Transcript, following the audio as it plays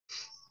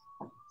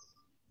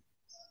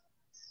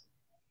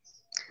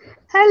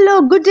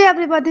Hello, good day,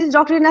 everybody. This is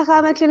Dr. Anila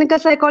Khan, a clinical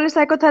psychologist,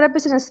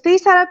 psychotherapist, and a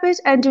speech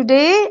therapist. And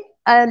today,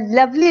 a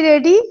lovely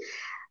lady,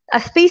 a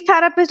speech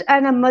therapist,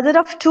 and a mother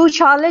of two,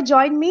 Charlotte,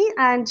 joined me.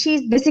 And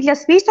she's basically a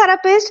speech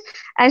therapist.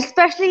 And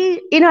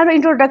especially in her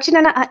introduction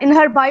and in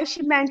her bio,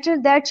 she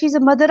mentioned that she's a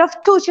mother of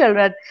two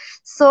children.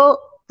 So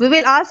we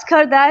will ask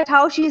her that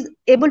how she's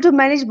able to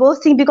manage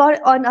both things, because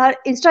on her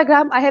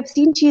Instagram, I have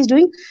seen she's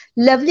doing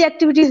lovely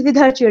activities with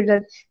her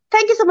children.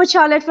 Thank you so much,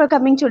 Charlotte, for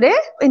coming today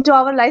into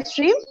our live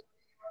stream.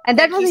 And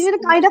that Thank was you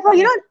even so a kind much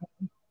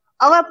of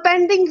a, our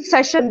pending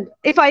session,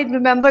 if I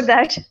remember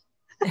that.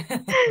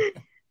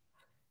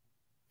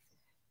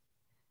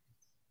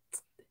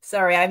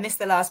 Sorry, I missed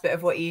the last bit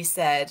of what you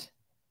said.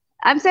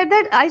 I'm saying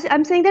that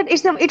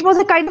it was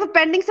a kind of a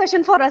pending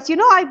session for us.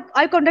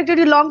 I contacted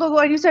you long ago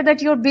and you said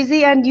that you're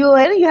busy and you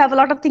have a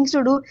lot of things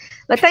to do.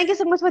 But thank you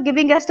so much for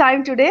giving us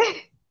time today.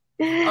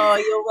 Oh,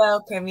 you're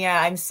welcome.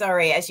 Yeah, I'm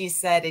sorry. As you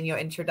said in your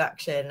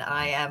introduction,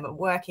 I am a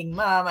working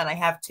mum and I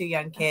have two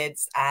young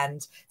kids,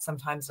 and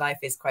sometimes life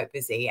is quite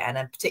busy. And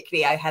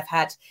particularly, I have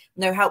had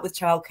no help with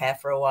childcare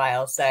for a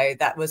while. So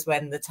that was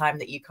when the time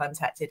that you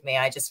contacted me,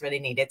 I just really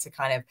needed to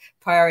kind of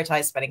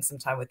prioritize spending some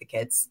time with the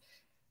kids.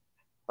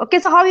 Okay,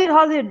 so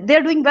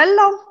they're doing well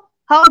now?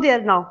 How are they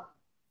now?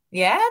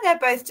 Yeah, they're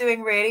both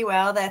doing really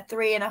well. They're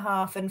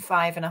 3.5 and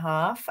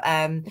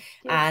 5.5.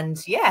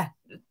 And yeah,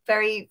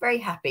 very, very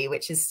happy,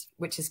 which is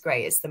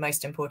great. It's the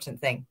most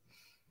important thing.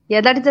 Yeah,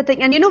 that is the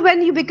thing. And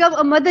when you become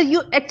a mother,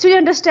 you actually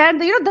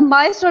understand the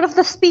milestone of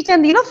the speech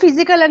and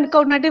physical and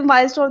cognitive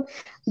milestone.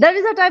 That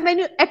is the time when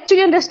you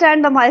actually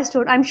understand the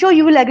milestone. I'm sure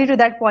you will agree to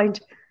that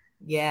point.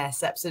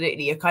 Yes,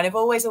 absolutely. You're kind of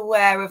always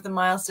aware of the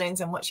milestones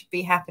and what should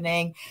be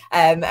happening.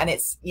 And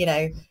it's,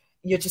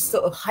 you're just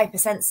sort of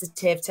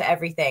hypersensitive to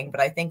everything. But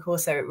I think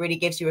also it really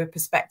gives you a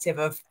perspective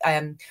of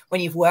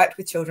when you've worked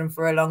with children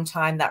for a long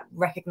time, that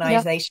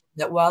recognition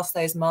that whilst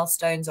those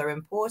milestones are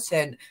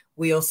important,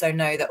 we also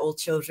know that all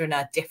children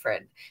are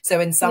different.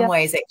 So in some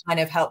ways, it kind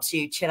of helps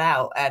you chill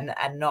out and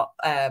not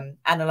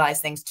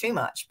analyze things too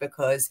much,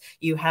 because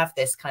you have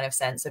this kind of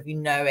sense of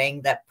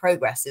knowing that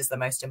progress is the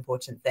most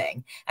important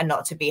thing and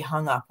not to be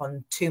hung up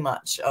on too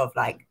much of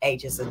like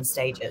ages and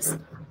stages.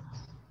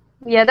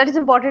 Yeah, that is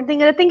important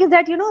thing. And the thing is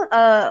that,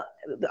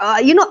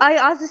 I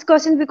ask this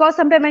question because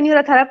sometimes when you're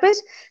a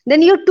therapist,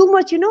 then you're too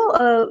much,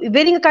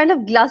 wearing a kind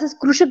of glasses,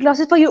 crucial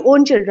glasses for your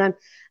own children.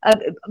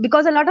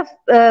 Because a lot of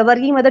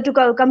working mother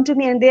to come to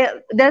me, and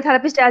they're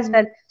therapists as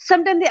well.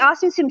 Sometimes they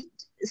ask me some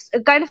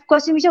kind of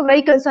question which are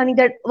very concerning,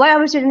 that why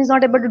our children is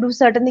not able to do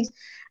certain things.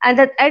 And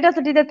that at the end of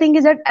the day, the thing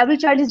is that every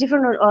child is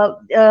different.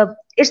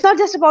 It's not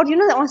just about,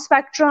 on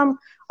spectrum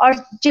or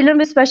children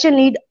with special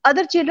need.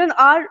 Other children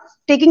are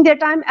taking their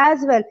time as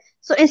well.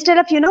 So instead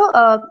of,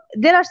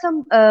 there are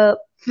some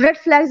red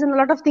flags and a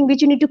lot of things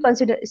which you need to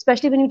consider,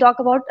 especially when you talk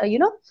about,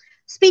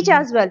 speech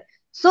as well.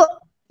 So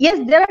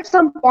yes, there are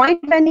some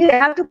points when you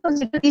have to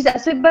consider these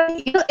aspects, but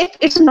if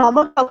it's a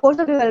normal course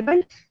of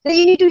development, then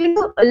you need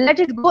to, let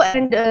it go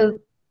and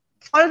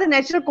follow the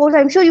natural course.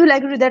 I'm sure you will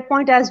agree with that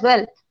point as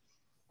well.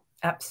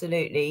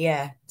 Absolutely.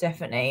 Yeah,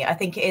 definitely. I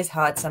think it is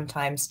hard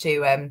sometimes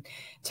to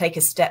take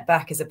a step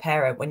back as a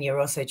parent when you're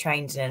also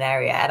trained in an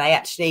area. And I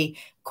actually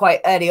quite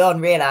early on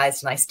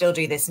realized, and I still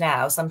do this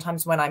now,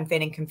 sometimes when I'm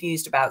feeling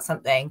confused about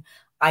something,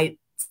 I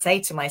say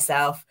to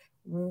myself,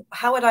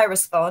 how would I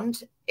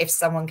respond if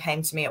someone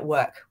came to me at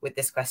work with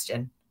this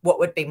question? What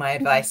would be my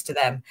advice to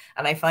them?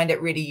 And I find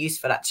it really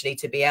useful actually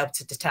to be able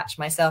to detach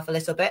myself a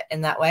little bit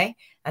in that way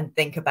and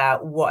think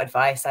about what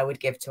advice I would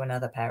give to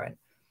another parent.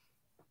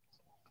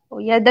 Oh,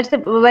 yeah, that's a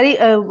very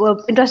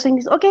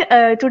interesting.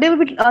 Okay, today we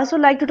would also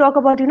like to talk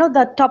about,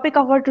 the topic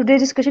of our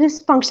today's discussion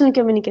is functional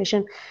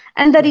communication.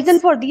 And the reason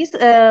for this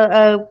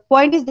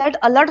point is that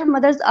a lot of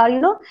mothers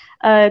are,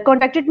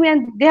 contacted me,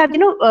 and they have,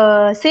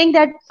 saying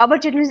that our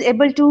children is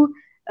able to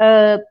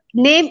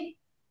name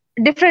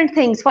different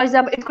things. For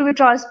example, it could be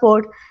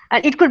transport,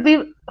 and it could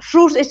be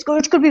fruits, it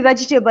could be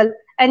vegetable,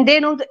 and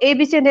they know the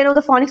ABC and they know the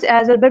phonics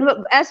as well. But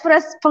as far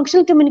as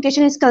functional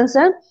communication is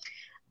concerned,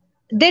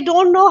 they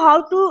don't know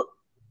how to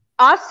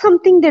ask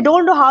something, they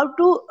don't know how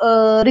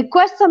to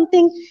request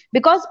something,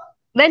 because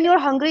when you're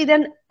hungry,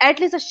 then at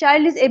least a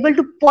child is able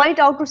to point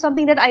out to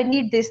something that I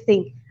need this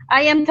thing,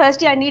 I am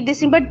thirsty, I need this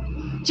thing. But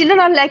children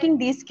are lacking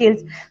these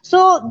skills.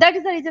 So that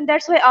is the reason,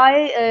 that's why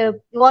I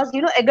was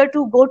eager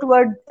to go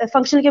toward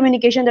functional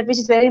communication, that which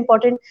is very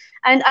important.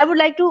 And I would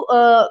like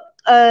to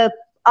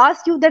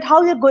ask you that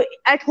how you're going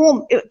at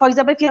home. For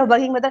example, if you're a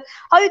working mother,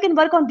 how you can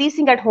work on these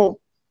things at home,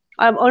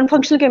 on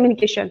functional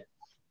communication.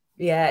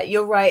 Yeah,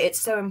 you're right. It's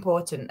so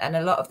important. And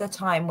a lot of the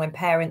time when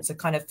parents are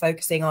kind of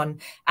focusing on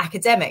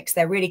academics,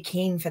 they're really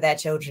keen for their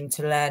children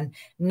to learn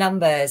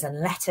numbers and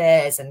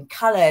letters and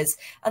colors.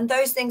 And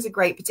those things are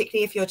great,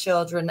 particularly if your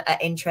children are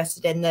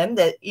interested in them,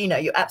 that,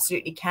 you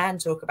absolutely can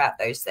talk about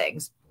those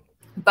things.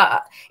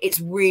 But it's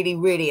really,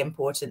 really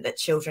important that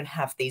children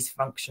have these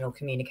functional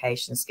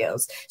communication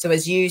skills. So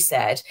as you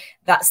said,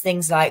 that's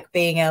things like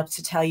being able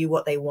to tell you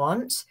what they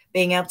want,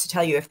 being able to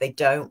tell you if they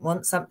don't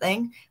want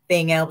something,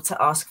 being able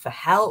to ask for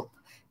help,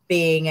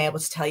 being able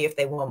to tell you if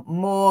they want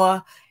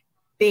more,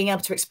 being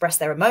able to express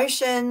their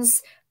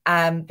emotions,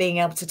 being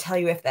able to tell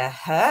you if they're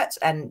hurt,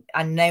 and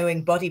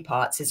knowing body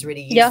parts is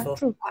really useful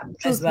for that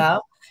as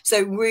well.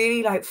 So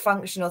really like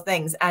functional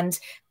things. And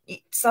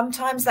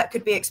sometimes that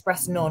could be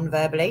expressed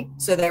non-verbally.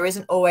 So there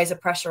isn't always a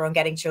pressure on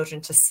getting children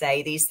to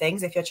say these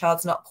things. If your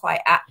child's not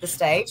quite at the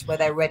stage where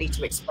they're ready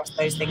to express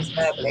those things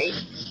verbally,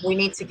 we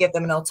need to give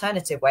them an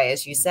alternative way.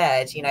 As you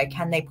said, you know,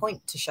 can they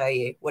point to show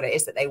you what it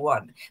is that they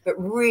want? But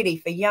really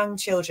for young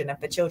children and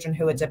for children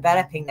who are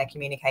developing their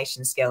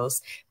communication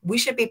skills, we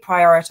should be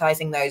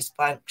prioritizing those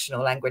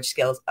functional language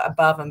skills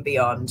above and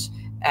beyond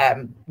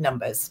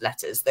numbers,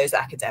 letters, those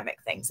academic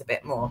things a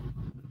bit more.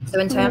 So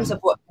in terms of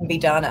what can be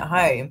done at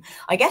home,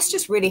 I guess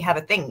just really have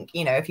a think,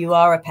 you know, if you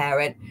are a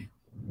parent,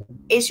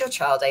 is your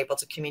child able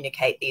to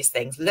communicate these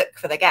things? Look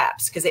for the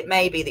gaps, because it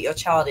may be that your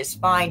child is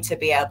fine to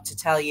be able to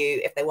tell you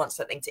if they want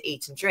something to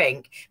eat and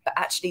drink, but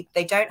actually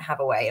they don't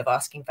have a way of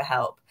asking for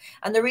help.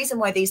 And the reason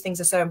why these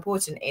things are so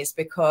important is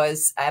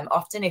because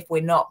often if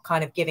we're not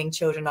kind of giving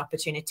children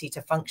opportunity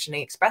to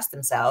functionally express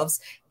themselves,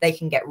 they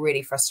can get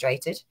really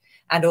frustrated.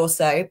 And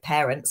also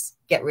parents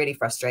get really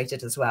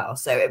frustrated as well.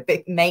 So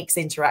it makes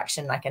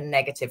interaction like a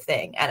negative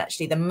thing. And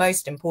actually the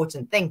most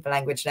important thing for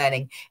language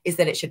learning is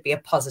that it should be a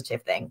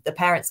positive thing. The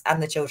parents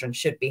and the children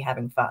should be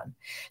having fun.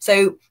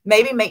 So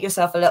maybe make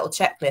yourself a little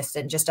checklist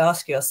and just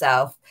ask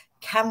yourself,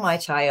 can my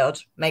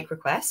child make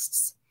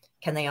requests?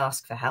 Can they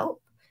ask for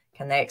help?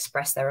 Can they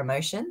express their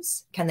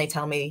emotions? Can they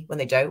tell me when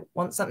they don't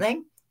want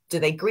something? Do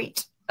they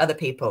greet other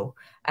people?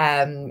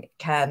 Can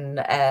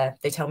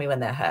they tell me when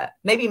they're hurt?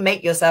 Maybe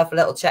make yourself a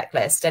little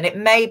checklist. And it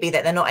may be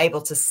that they're not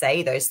able to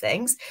say those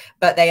things,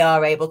 but they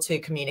are able to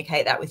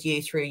communicate that with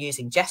you through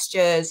using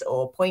gestures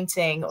or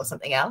pointing or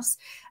something else.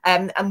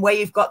 And where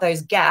you've got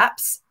those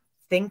gaps,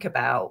 think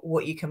about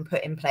what you can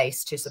put in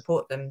place to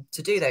support them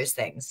to do those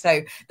things.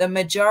 So the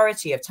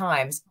majority of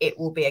times it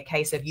will be a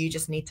case of you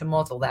just need to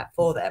model that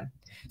for them.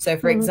 So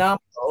for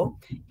example,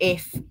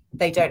 if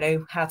they don't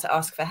know how to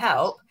ask for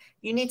help,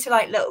 you need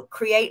to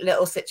create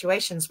little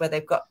situations where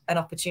they've got an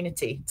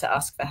opportunity to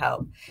ask for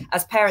help.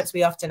 As parents,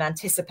 we often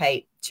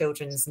anticipate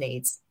children's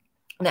needs,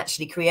 and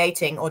actually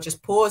creating or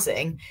just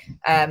pausing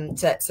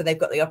so they've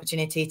got the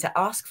opportunity to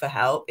ask for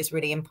help is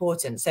really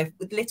important. So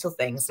with little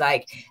things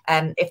like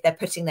if they're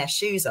putting their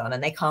shoes on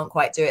and they can't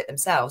quite do it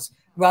themselves,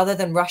 rather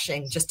than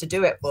rushing just to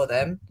do it for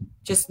them,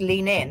 just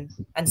lean in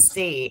and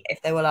see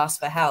if they will ask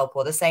for help.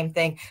 Or the same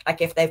thing,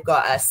 like if they've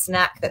got a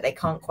snack that they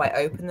can't quite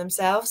open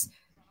themselves,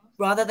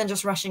 rather than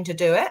just rushing to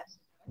do it,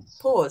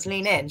 pause,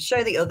 lean in,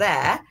 show that you're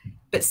there,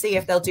 but see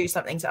if they'll do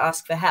something to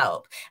ask for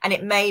help. And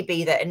it may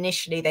be that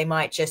initially they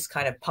might just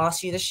kind of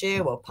pass you the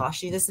shoe or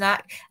pass you the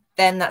snack.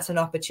 Then that's an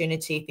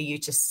opportunity for you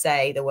to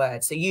say the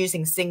word. So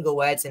using single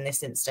words in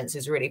this instance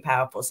is really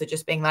powerful. So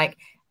just being like,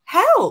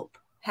 help,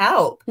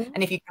 help.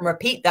 And if you can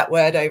repeat that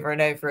word over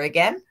and over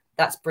again,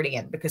 that's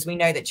brilliant, because we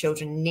know that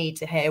children need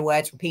to hear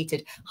words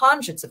repeated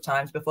hundreds of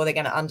times before they're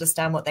going to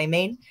understand what they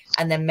mean,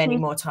 and then many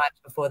more times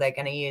before they're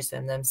going to use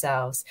them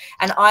themselves.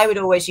 And I would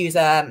always use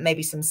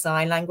maybe some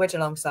sign language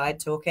alongside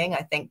talking.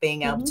 I think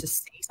being able to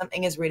see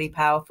something is really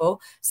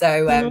powerful.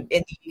 So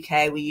in the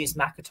UK, we use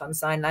Makaton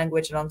sign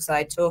language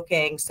alongside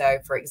talking. So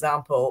for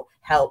example,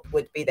 help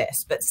would be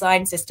this, but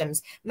sign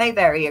systems may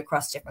vary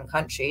across different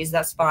countries.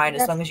 That's fine,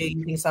 as long as you're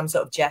using some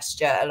sort of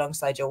gesture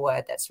alongside your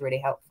word. That's really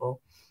helpful.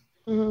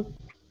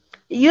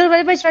 You're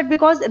very much right,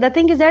 because the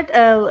thing is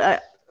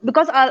that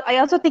because I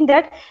also think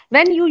that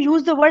when you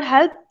use the word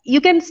help,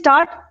 you can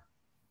start,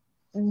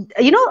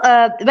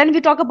 when we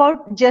talk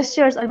about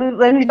gestures, or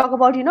when we talk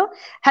about,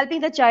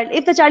 helping the child,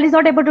 if the child is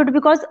not able to do,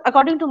 because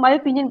according to my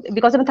opinion,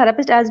 because I'm a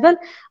therapist as well,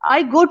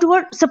 I go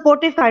toward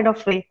supportive kind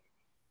of way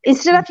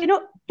instead of,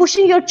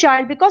 pushing your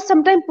child, because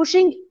sometimes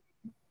pushing,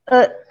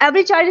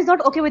 every child is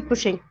not okay with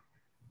pushing.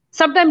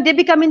 Sometimes they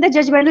become in the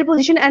judgmental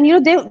position, and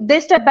they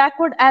step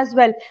backward as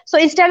well. So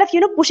instead of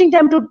pushing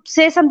them to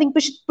say something,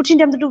 pushing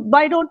them to do,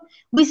 why don't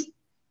we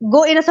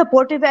go in a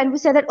supportive way and we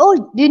say that,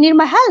 oh, do you need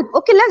my help?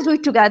 Okay, let's do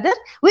it together,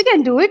 we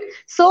can do it.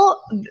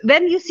 So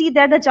when you see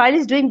that the child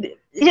is doing,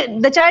 you will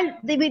see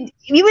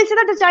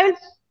that the child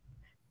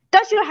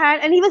touch your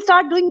hand and he will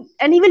start doing,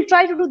 and he will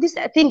try to do this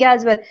thing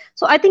as well.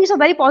 So I think it's a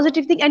very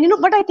positive thing. And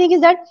what I think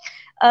is that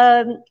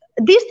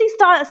these things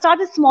start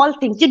with small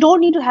things. You don't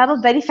need to have a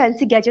very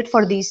fancy gadget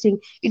for these things.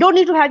 You don't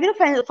need to have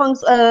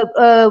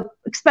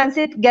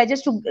expensive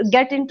gadgets to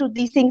get into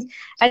these things.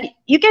 And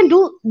you can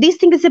do these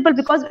things simple,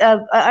 because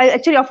I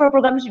actually offer a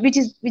program which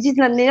is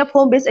a name of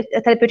home-based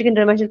therapeutic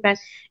intervention plan,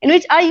 in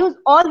which I use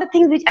all the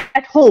things which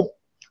at home.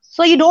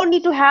 So you don't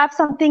need to have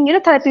something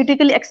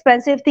therapeutically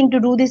expensive thing to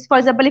do this. For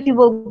example, if you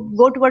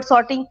go towards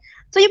sorting,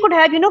 so you could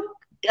have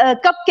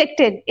cupcake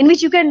tin in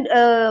which you can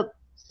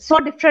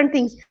sort different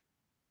things.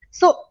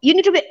 So you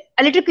need to be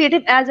a little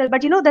creative as well.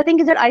 But the thing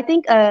is that I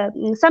think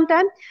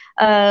sometimes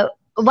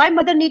why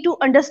mother need to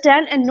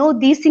understand and know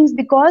these things,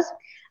 because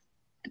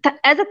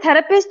as a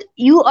therapist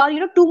you are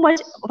too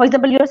much. For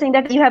example, you are saying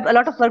that you have a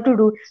lot of work to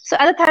do. So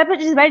as a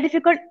therapist, it is very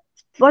difficult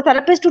for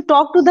therapists to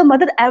talk to the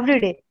mother every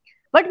day.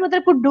 What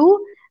mother could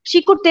do,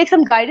 she could take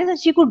some guidance and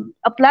she could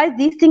apply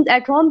these things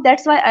at home.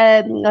 That's why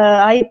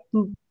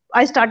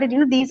I started,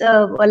 these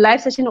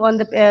live session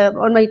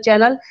on my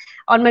channel,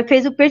 on my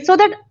Facebook page, so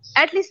that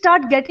at least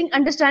start getting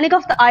understanding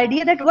of the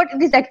idea that what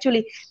it is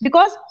actually.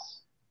 Because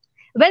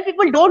when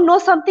people don't know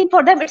something,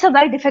 for them it's a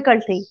very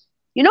difficult thing,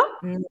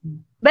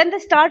 when they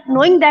start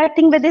knowing that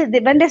thing,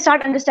 when they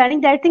start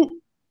understanding that thing,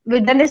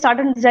 then they start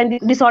understanding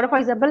the disorder. For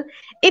example,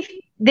 if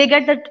they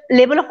get that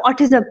level of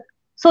autism,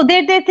 so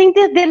they think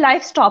that their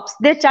life stops,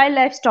 their child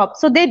life stops,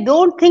 so they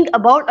don't think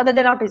about other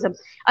than autism,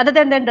 other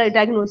than the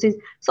diagnosis.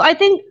 So I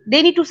think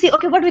they need to see,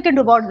 okay, what we can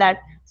do about that.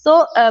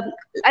 So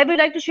I would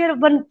like to share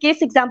one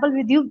case example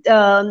with you.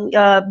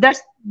 That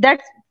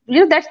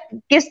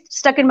case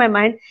stuck in my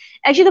mind.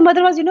 Actually, the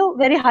mother was,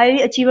 very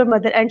highly achiever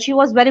mother, and she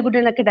was very good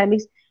in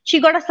academics. She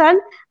got a son,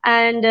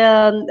 and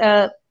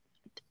the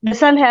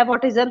son have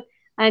autism,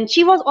 and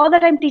she was all the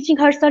time teaching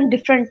her son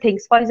different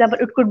things. For example,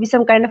 it could be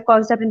some kind of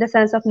concept in the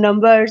sense of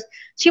numbers.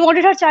 She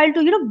wanted her child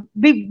to,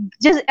 be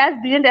just as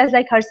brilliant as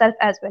like herself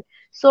as well.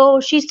 So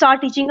she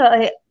started teaching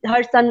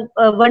her son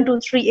 1, 2,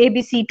 3,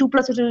 ABC, 2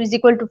 plus 2 is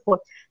equal to 4.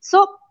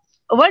 So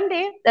one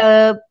day,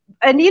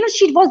 and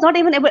she was not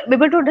even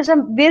able to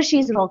understand where she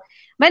is wrong.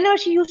 Whenever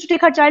she used to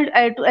take her child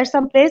to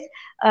some place,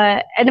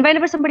 and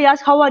whenever somebody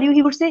asked, how are you,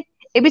 he would say,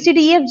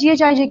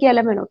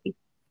 ABCDEFGHIJKLMNOP.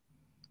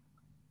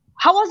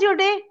 How was your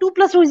day? 2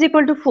 plus 2 is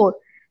equal to 4.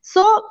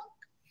 So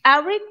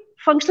every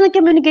functional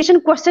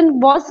communication question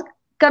was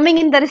coming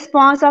in the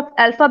response of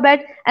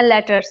alphabet and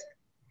letters.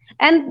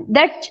 And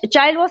that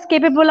child was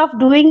capable of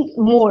doing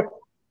more.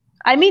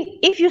 I mean,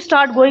 if you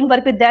start going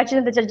work with that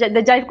child,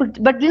 the child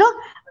could, but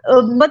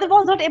mother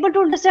was not able to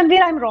understand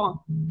where I'm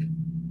wrong.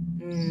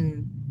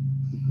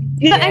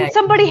 And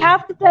somebody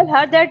have to tell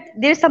her that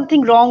there's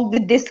something wrong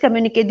with this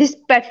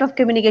pattern of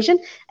communication.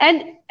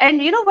 And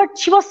what,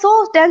 she was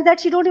so tense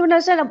that she don't even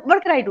understand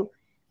what can I do.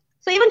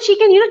 So even she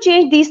can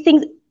change these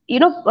things.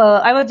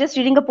 I was just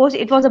reading a post.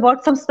 It was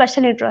about some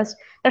special interest,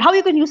 and how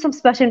you can use some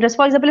special interest.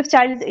 For example, if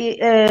child is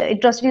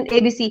interested in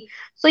ABC,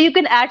 so you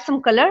can add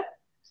some color.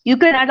 You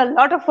can add a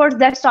lot of words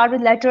that start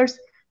with letters.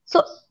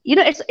 So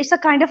it's a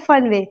kind of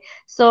fun way.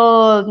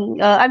 So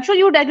I'm sure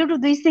you would agree to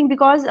these things,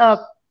 because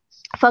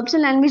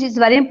functional language is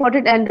very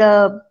important. And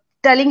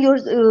telling your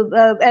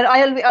and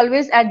I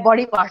always add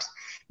body parts,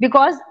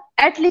 because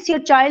at least your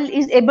child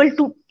is able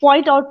to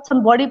point out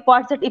some body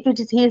parts that if it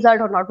is his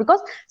or not,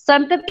 because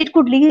sometimes it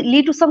could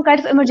lead to some kind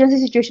of emergency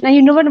situation, and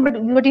you never know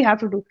what you have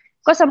to do.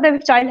 Because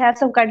sometimes if child has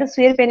some kind of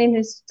severe pain in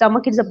his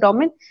stomach, his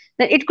abdomen,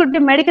 then it could be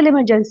a medical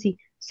emergency.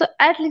 So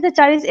at least the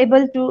child is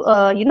able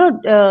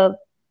to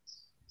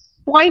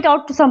point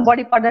out to some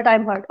body part that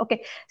I'm hurt.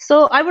 Okay,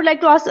 so I would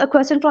like to ask a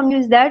question from you,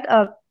 is that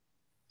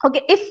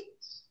okay,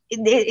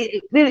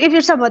 if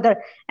you're some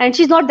mother and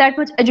she's not that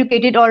much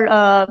educated,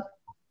 or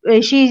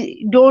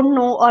she don't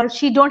know, or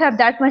she don't have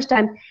that much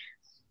time,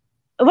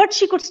 what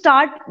she could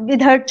start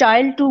with her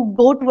child to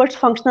go towards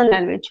functional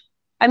language?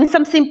 I mean,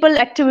 some simple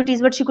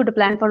activities what she could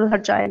plan for her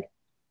child.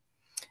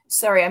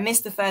 Sorry, I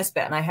missed the first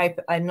bit, and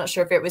I'm not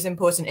sure if it was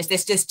important. Is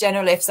this just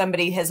general if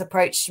somebody has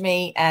approached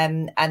me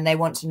and they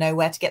want to know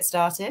where to get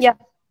started? Yeah.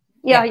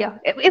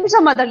 If it's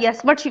a mother,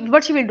 yes, what she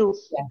will do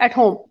at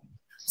home.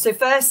 So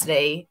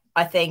firstly,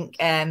 I think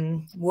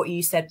what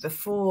you said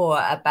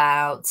before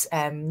about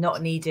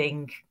not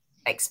needing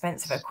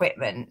expensive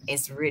equipment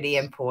is really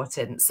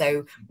important.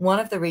 So one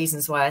of the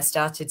reasons why I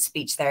started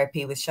speech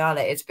therapy with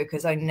Charlotte is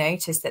because I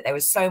noticed that there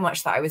was so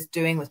much that I was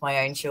doing with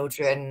my own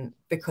children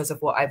because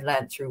of what I've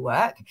learned through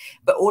work.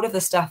 But all of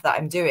the stuff that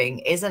I'm doing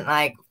isn't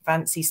like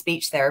fancy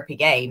speech therapy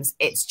games.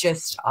 It's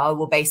just, I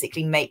will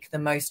basically make the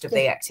most of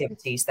the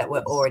activities that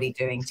we're already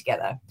doing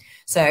together.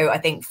 So I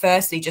think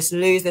firstly, just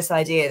lose this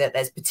idea that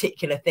there's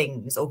particular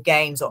things or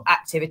games or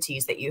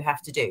activities that you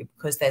have to do,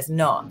 because there's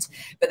not.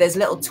 But there's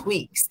little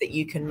tweaks that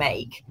you can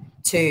make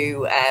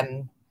to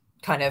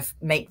kind of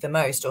make the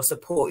most or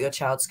support your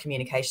child's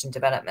communication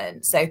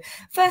development. So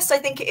first, I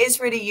think it is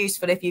really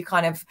useful if you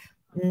kind of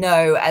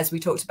know, as we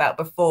talked about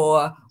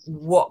before,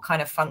 what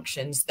kind of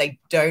functions they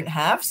don't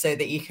have, so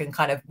that you can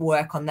kind of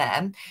work on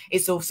them.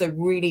 It's also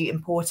really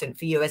important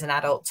for you as an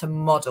adult to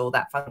model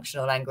that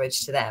functional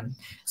language to them.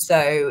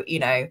 So,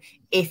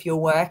 if you're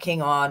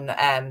working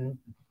on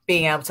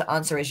being able to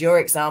answer, as your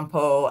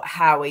example,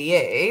 how are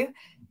you,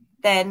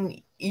 then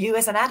you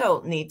as an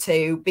adult need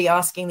to be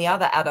asking the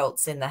other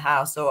adults in the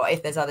house, or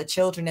if there's other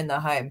children in the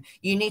home,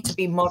 you need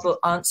to model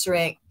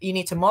answering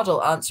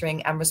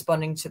and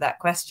responding to that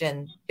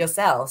question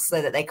yourself,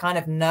 so that they kind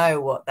of know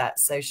what that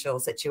social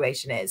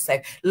situation is. So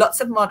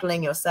lots of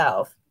modeling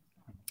yourself.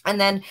 And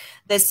then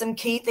there's some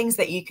key things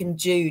that you can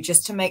do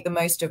just to make the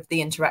most of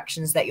the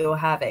interactions that you're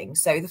having.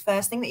 So the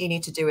first thing that you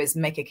need to do is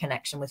make a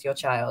connection with your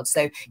child.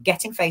 So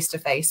getting face to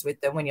face with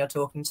them when you're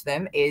talking to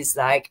them is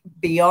like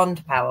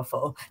beyond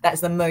powerful.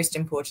 That's the most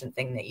important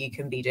thing that you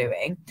can be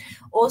doing.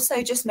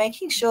 Also, just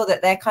making sure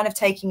that they're kind of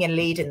taking a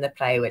lead in the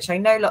play, which I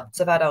know lots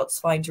of adults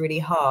find really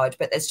hard,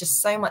 but there's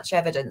just so much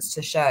evidence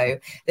to show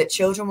that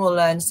children will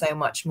learn so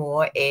much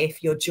more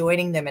if you're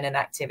joining them in an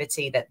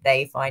activity that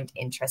they find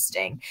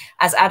interesting.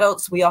 As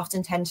adults, we we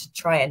often tend to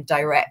try and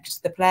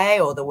direct the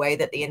play or the way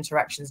that the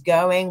interaction's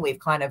going. We've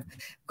kind of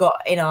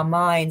got in our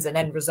minds an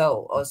end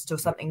result as to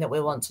something that we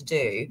want to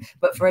do.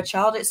 But for a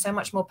child, it's so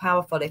much more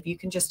powerful if you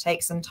can just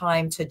take some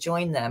time to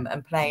join them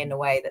and play in the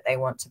way that they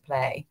want to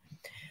play.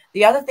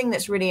 The other thing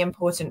that's really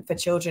important for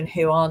children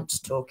who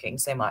aren't talking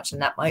so much,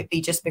 and that might be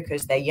just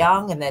because they're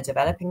young and they're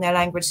developing their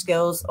language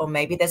skills, or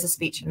maybe there's a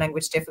speech and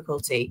language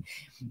difficulty,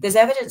 there's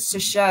evidence to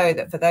show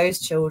that for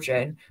those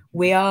children,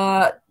 we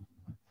are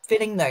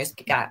filling those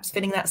gaps,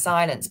 filling that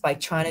silence by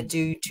trying to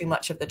do too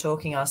much of the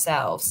talking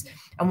ourselves.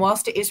 And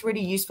whilst it is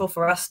really useful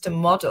for us to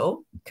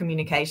model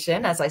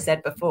communication, as I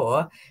said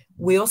before,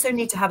 we also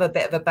need to have a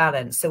bit of a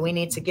balance. So we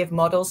need to give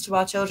models to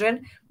our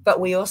children, but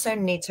we also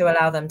need to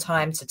allow them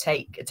time to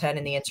take a turn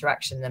in the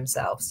interaction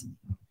themselves.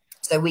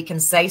 So we can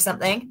say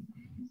something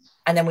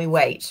and then we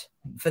wait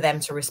for them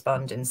to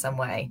respond in some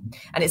way.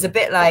 And it's a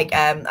bit like,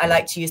 I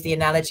like to use the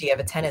analogy of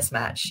a tennis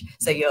match.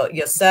 So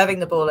you're serving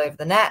the ball over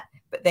the net,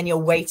 but then you're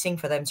waiting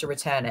for them to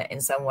return it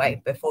in some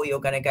way before you're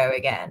going to go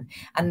again.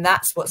 And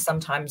that's what's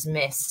sometimes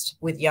missed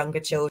with younger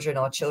children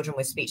or children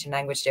with speech and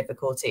language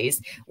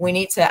difficulties. We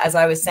need to, as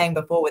I was saying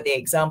before with the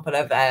example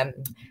of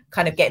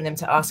kind of getting them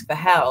to ask for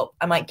help,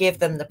 I might give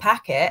them the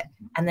packet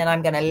and then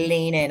I'm going to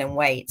lean in and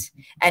wait.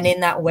 And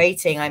in that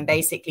waiting, I'm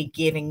basically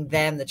giving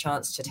them the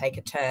chance to take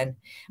a turn.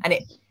 And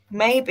it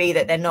may be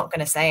that they're not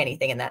going to say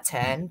anything in that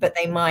turn, but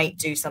they might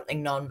do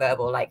something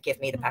non-verbal, like give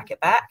me the packet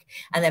back.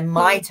 And then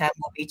my turn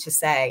will be to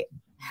say,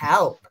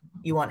 help,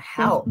 you want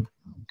help?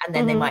 And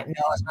then they might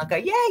nod and I'll go,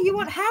 yeah, you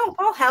want help,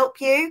 I'll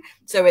help you.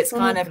 So it's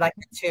kind of like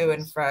a to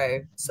and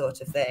fro sort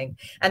of thing.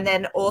 And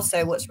then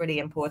also what's really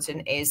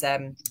important is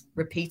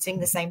repeating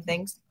the same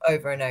things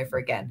over and over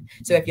again.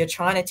 So if you're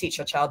trying to teach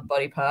your child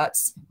body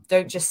parts,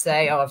 don't just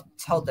say, oh, I've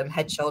told them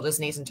head, shoulders,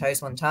 knees and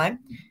toes one time.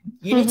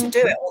 You need to do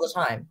it all the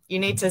time. You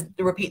need to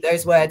repeat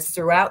those words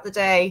throughout the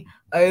day,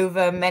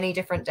 over many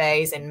different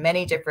days in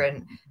many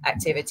different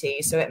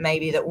activities. So it may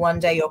be that one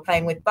day you're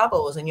playing with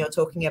bubbles and you're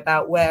talking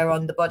about where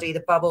on the body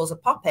the bubbles are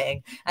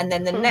popping. And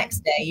then the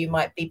next day you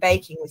might be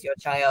baking with your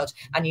child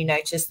and you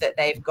notice that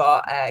they've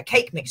got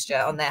cake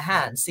mixture on their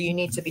hands. So you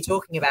need to be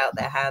talking about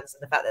their hands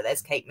and the fact that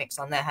there's cake mix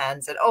on their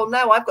hands and, oh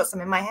no, I've got some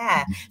in my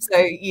hair. So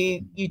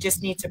you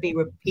just need to be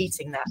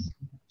repeating that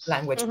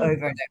language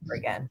over and over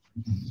again.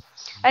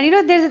 And you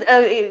know,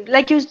 there's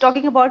like you was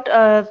talking about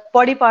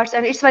body parts,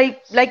 and it's very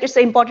like it's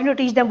important to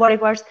teach them body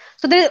parts.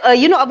 So there,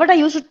 you know, what I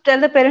used to tell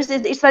the parents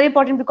is it's very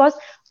important because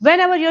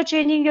whenever you're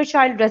changing your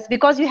child dress,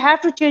 because you have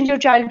to change your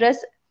child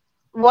dress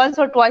once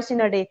or twice in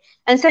a day.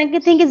 And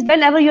second thing is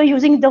whenever you're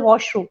using the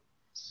washroom,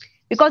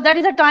 because that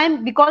is a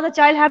time, because the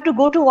child have to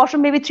go to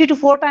washroom maybe 3 to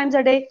 4 times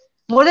a day,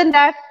 more than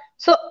that.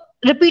 So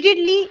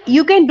repeatedly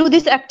you can do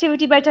this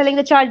activity by telling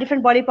the child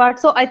different body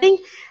parts. So I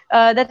think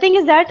the thing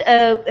is that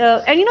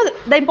and you know,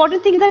 the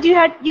important thing is that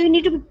you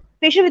need to be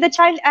patient with the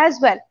child as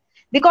well,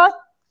 because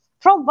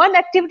from one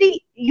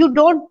activity you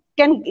don't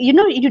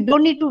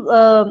need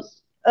to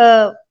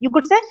you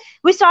could say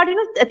we start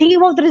thinking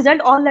about the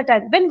result all the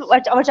time, when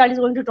our child is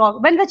going to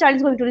talk, when the child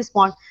is going to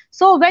respond.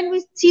 So when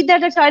we see that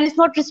the child is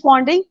not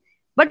responding,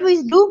 what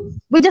we do,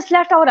 we just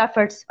left our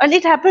efforts. And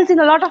it happens in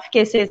a lot of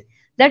cases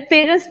that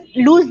parents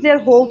lose their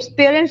hopes,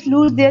 parents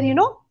lose their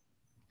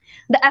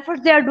the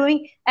efforts they are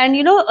doing. And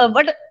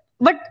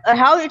but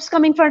how it's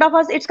coming in front of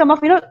us, it's come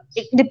of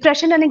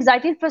depression and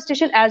anxiety and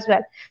frustration as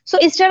well. So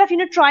instead of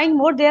trying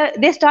more,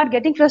 they start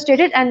getting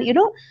frustrated, and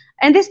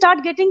and they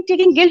start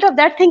taking guilt of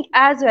that thing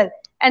as well.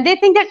 And they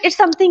think that it's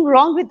something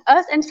wrong with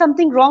us and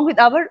something wrong with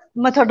our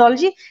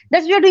methodology,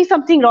 that we are doing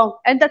something wrong.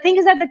 And the thing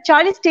is that the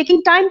child is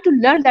taking time to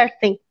learn that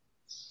thing.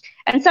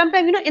 And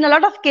sometimes, in a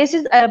lot of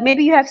cases,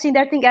 maybe you have seen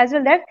that thing as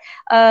well,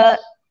 that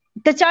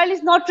the child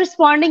is not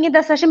responding in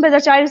the session, but the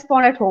child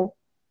respond at home.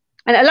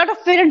 And a lot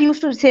of parents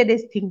used to say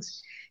these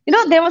things.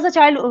 There was a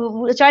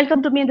child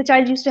come to me, and the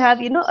child used to have,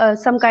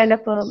 some kind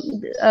of,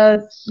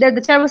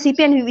 the child was CP,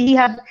 and he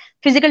had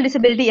physical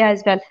disability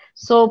as well.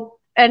 So,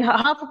 and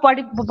half of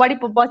body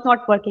was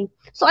not working.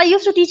 So I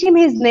used to teach him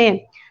his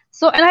name.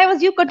 So, and I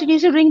was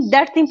continuously doing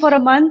that thing for a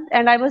month,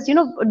 and I was,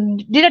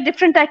 did a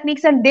different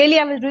techniques, and daily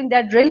I was doing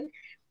that drill.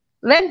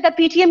 When the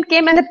PTM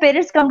came and the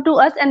parents come to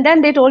us, and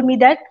then they told me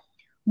that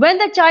when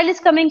the child is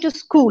coming to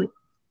school,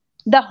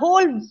 the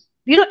whole,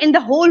 in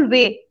the whole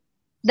way,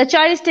 the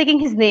child is taking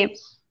his name.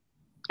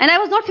 And I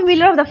was not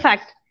familiar of the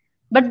fact,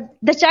 but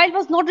the child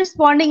was not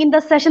responding in the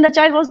session. The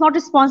child was not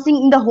responding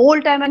in the whole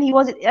time, and he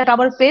was at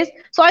our pace.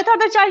 So I thought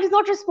the child is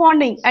not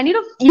responding. And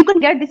you can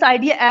get this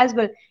idea as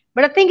well.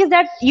 But the thing is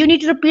that you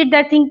need to repeat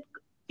that thing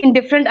in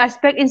different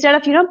aspects instead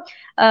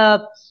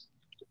of,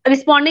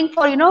 responding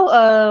for,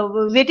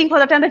 waiting for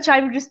the time the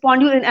child will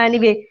respond you in any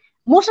way.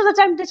 Most of the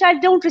time the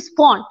child don't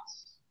respond,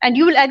 and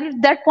you will agree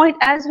with that point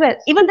as well.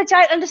 Even the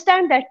child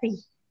understand that thing.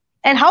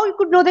 And how you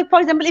could know that, for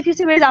example, if you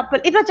say where is apple,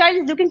 if the child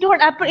is looking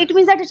toward apple, it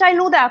means that the child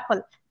know the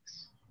apple.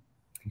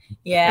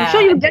 Yeah, I'm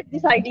sure you get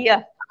this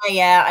idea.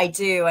 Yeah, I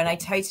do. And I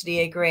totally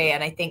agree.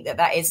 And I think that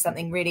that is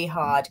something really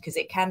hard, because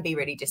it can be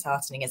really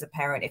disheartening as a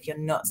parent if you're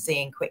not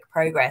seeing quick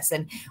progress.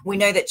 And we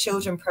know that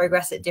children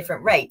progress at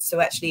different rates. So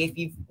actually, if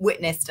you've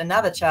witnessed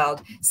another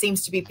child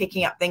seems to be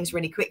picking up things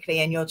really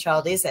quickly and your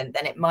child isn't,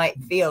 then it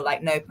might feel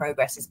like no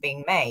progress is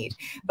being made.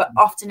 But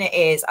often it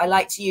is. I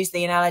like to use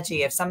the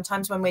analogy of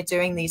sometimes when we're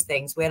doing these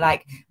things, we're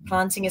like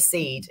planting a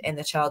seed in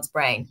the child's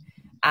brain,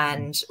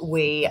 and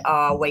we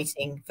are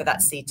waiting for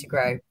that seed to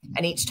grow.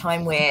 And each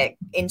time we're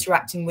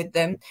interacting with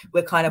them,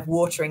 we're kind of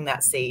watering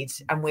that seed,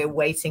 and we're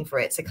waiting for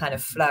it to kind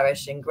of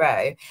flourish and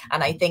grow.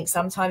 And I think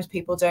sometimes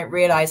people don't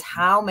realize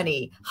how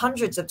many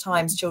hundreds of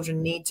times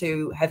children need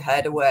to have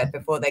heard a word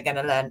before they're going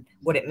to learn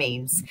what it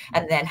means.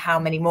 And then how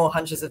many more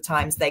hundreds of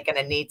times they're going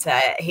to need to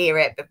hear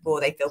it before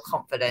they feel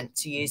confident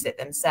to use it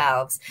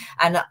themselves.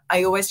 And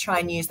I always try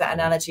and use that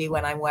analogy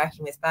when I'm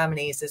working with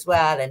families as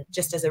well. And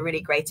just as a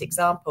really great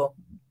example,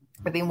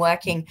 I've been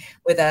working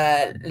with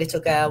a little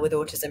girl with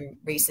autism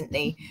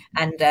recently,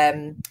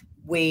 and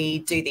we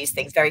do these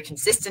things very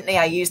consistently.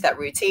 I use that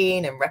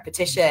routine and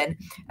repetition,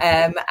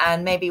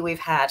 and maybe we've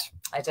had,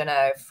 I don't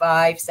know,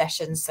 5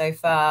 sessions so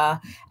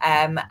far.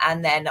 And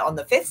then on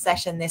the 5th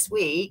session this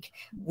week,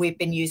 we've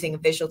been using a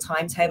visual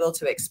timetable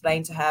to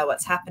explain to her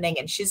what's happening.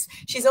 And she's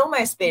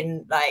almost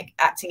been like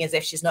acting as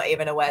if she's not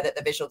even aware that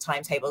the visual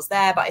timetable's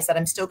there. But I said,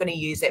 I'm still going to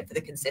use it for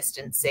the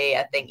consistency.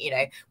 I think,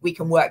 we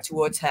can work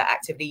towards her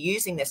actively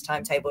using this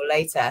timetable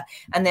later.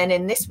 And then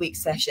in this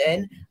week's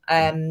session,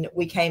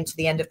 we came to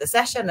the end of the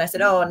session, and I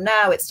said, oh,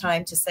 now it's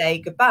time to say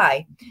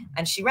goodbye.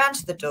 And she ran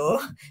to the door.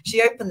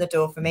 She opened the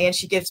door for me, and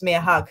she gives me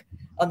a hug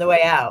on the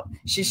way out.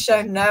 She's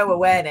shown no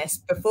awareness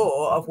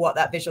before of what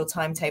that visual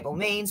timetable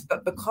means,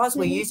 but because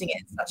we're using it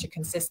in such a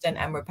consistent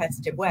and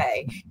repetitive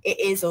way, it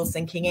is all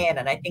sinking in.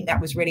 And I think that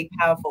was really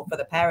powerful for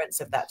the parents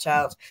of that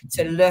child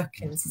to look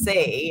and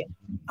see,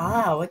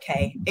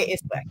 okay, it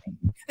is working.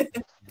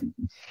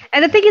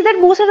 And the thing is that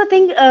most of the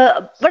thing,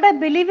 what I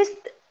believe is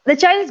the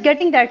child is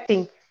getting that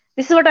thing.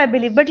 This is what I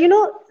believe. But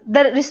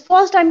the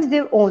response time is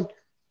their own.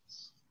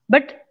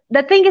 But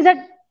the thing is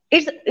that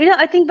it's,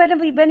 I think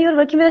when you're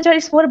working with a child,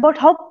 it's more about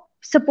how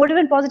supportive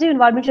and positive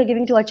environment you're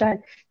giving to a child.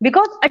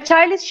 Because a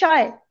child is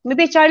shy.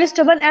 Maybe a child is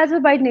stubborn as well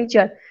by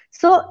nature.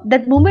 So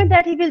that moment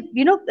that he will,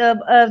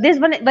 there's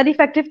one very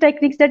effective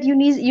techniques that you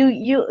need,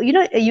 you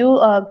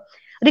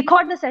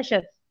record the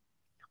session,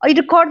 or you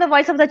record the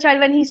voice of the child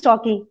when he's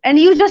talking, and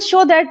you just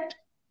show that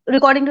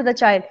recording to the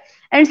child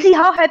and see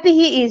how happy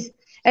he is.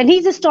 And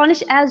he's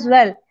astonished as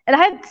well. And I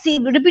have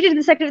repeated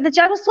this activity. The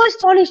child was so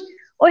astonished.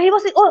 Or he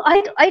was like, oh,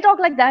 I talk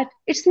like that.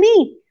 It's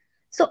me.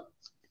 So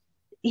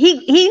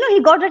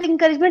he got that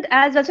encouragement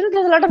as well. So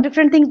there's a lot of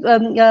different things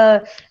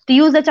to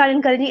use the child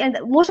encouraging. And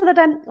most of the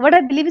time, what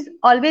I believe is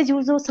always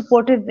use a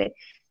supportive way.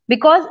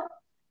 Because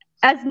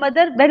as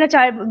mother, when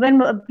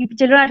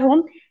children are at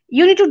home,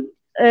 you need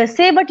to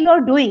say what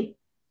you're doing.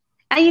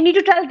 And you need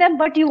to tell them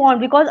what you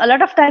want. Because a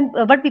lot of time,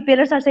 what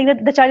parents are saying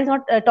that the child is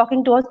not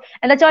talking to us,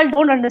 and the child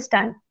don't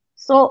understand.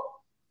 So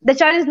the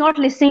child is not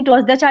listening to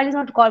us. The child is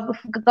not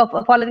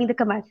following the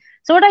command.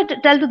 So what I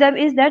tell to them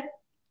is that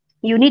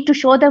you need to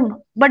show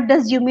them what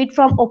does you mean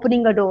from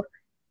opening a door.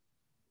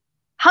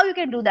 How you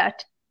can do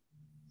that.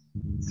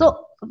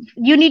 So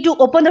you need to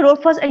open the door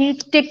first, and you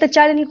need to take the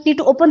child and you need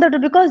to open the door,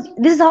 because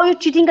this is how you're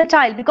cheating a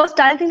child. Because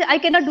child thinks I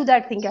cannot do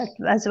that thing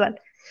as well.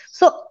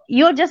 So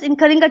you're just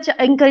encouraging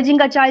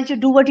a child to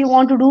do what you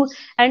want to do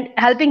and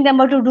helping them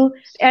what to do.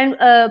 And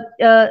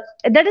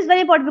that is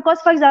very important,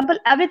 because, for example,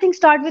 everything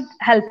starts with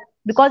help.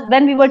 Because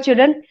when we were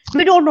children,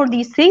 we don't know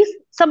these things.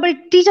 Somebody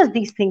teaches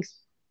these things.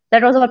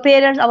 That was our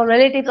parents, our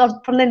relatives,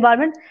 or from the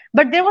environment.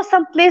 But there was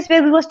some place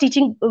where we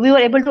were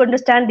able to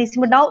understand these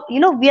things. But now,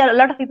 a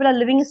lot of people are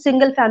living in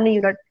single family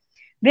unit,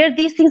 where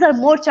these things are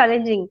more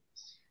challenging.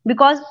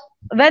 Because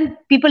when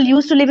people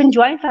used to live in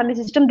joint family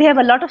system, they have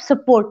a lot of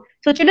support.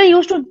 So children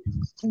used to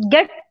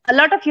get a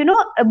lot of, a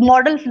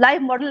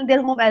live model in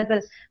their home as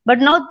well. But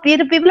now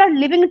people are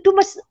living in too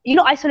much,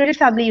 isolated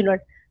family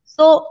unit.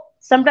 So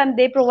sometimes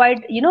they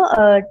provide,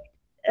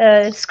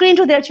 a screen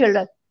to their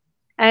children,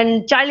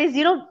 and child is,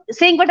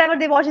 saying whatever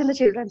they watch in the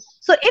children.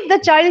 So if the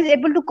child is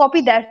able to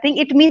copy that thing,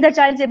 it means the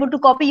child is able to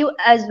copy you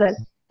as well.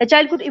 The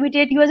child could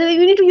imitate you as well.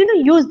 You need to,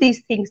 use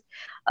these things.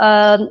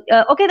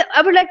 Okay,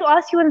 I would like to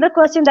ask you another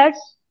question that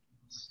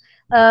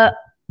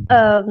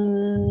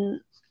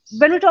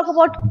when we talk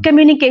about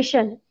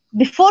communication,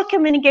 before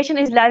communication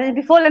is language,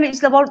 before language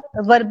is about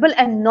verbal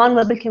and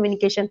non-verbal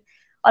communication,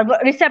 or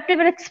receptive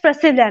and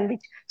expressive language.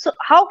 So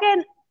how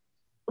can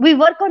we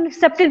work on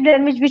receptive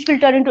language, which will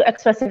turn into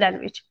expressive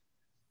language?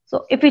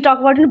 So if we talk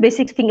about the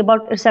basic thing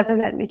about receptive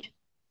language.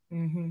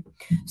 Mm-hmm.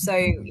 So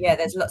yeah,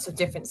 there's lots of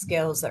different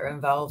skills that are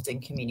involved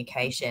in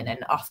communication,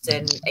 and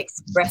often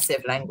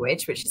expressive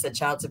language, which is a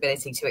child's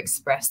ability to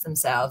express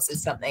themselves,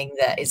 is something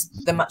that is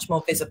the much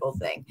more visible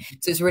thing.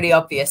 So it's really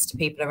obvious to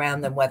people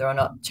around them whether or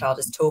not child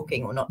is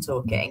talking or not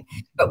talking,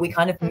 but we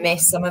kind of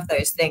miss some of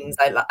those things.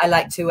 I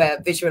like to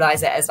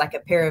visualize it as like a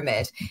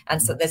pyramid, and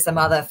so there's some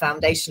other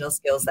foundational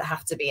skills that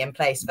have to be in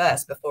place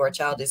first before a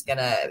child is going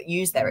to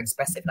use their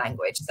expressive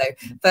language. So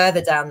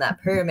further down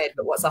that pyramid,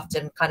 but what's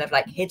often kind of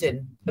like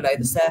hidden below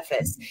the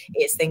surface,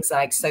 it's things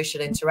like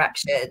social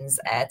interactions,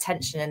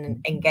 attention and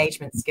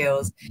engagement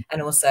skills,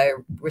 and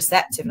also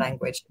receptive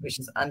language, which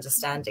is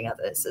understanding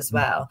others as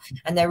well.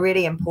 And they're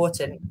really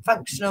important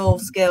functional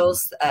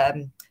skills that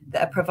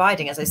are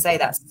providing, as I say,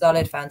 that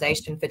solid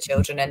foundation for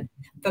children. And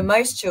for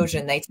most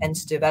children, they tend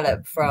to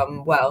develop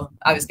from, well,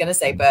 I was going to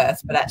say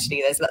birth, but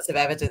actually there's lots of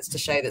evidence to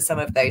show that some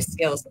of those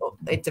skills,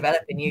 they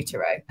develop in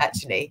utero,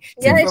 actually.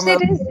 Yeah,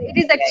 it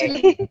is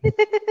actually.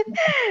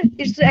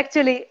 It's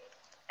actually.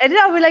 And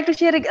I would like to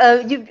share,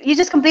 you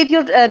just complete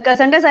your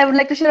sentence. I would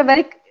like to share a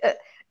very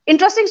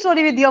interesting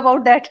story with you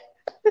about that.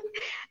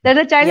 That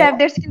a child have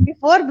that skill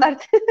before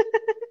birth.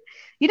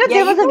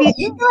 There was a video.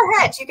 You go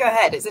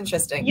ahead. It's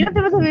interesting.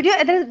 There was a video.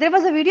 There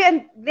was a video,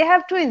 and they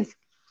have twins.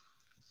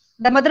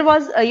 The mother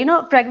was,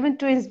 pregnant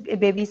twins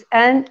babies,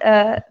 and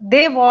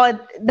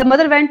the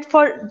mother went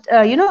for,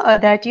 for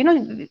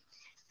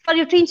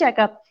routine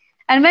checkup.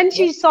 And when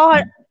she saw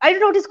her, I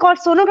don't know what it's called,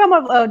 sonogram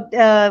or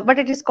what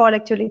it is called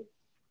actually.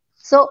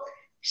 So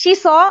she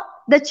saw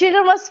the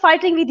children was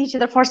fighting with each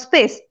other for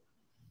space.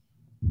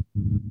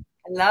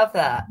 I love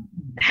that.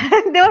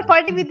 They were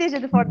fighting with each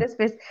other for this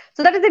space.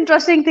 So that is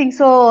interesting thing.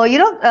 So,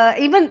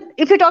 even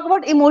if you talk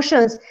about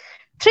emotions,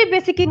 3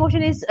 basic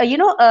emotions is,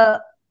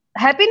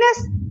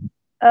 happiness,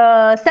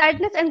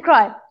 sadness, and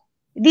cry.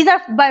 These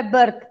are by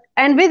birth.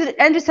 And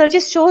research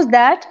shows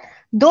that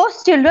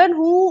those children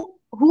who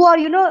are,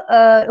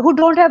 who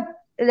don't have,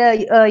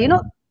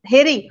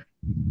 hearing,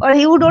 or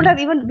who don't have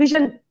even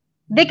vision,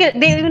 they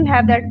even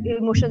have that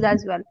emotions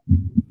as well.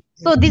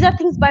 So these are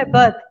things by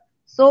birth.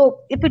 So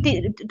if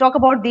we talk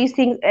about these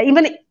things,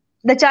 even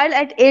the child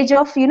at age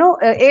of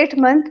 8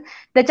 months,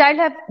 the child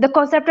have the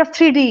concept of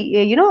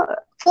 3D,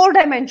 4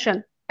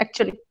 dimension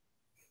actually.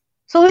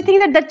 So we think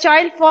that the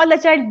child fall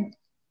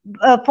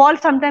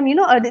sometime,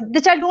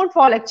 the child don't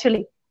fall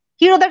actually.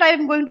 He know that I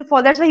am going to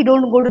fall. That's why he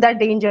don't go to that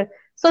danger.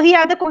 So he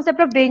have the concept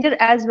of danger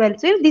as well.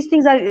 So these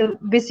things are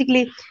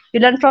basically you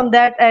learn from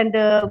that. And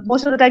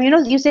most of the time,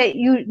 you say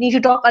you need to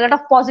talk a lot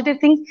of positive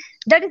things.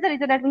 That is the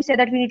reason that we say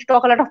that we need to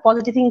talk a lot of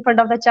positive things in front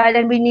of the child,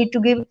 and we need to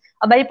give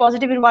a very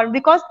positive environment,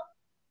 because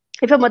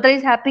if a mother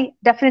is happy,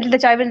 definitely the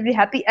child will be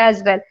happy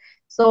as well.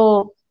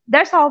 So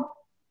that's how,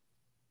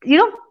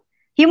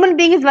 human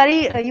being is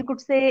very, you could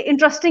say,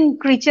 interesting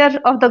creature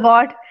of the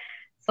God.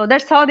 So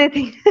that's how they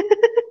think. So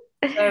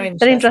interesting.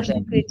 Very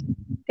interesting creature.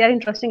 They are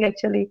interesting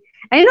actually.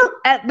 And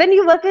when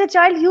you work with a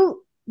child,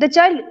 you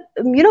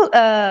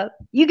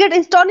get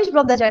astonished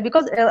from the child,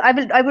 because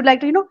I would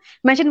like to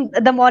mention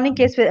the morning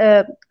case.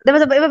 There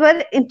was a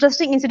very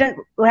interesting incident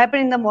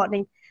happened in the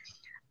morning.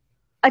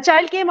 A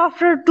child came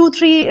after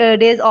 2-3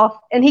 days off,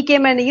 and he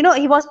came and he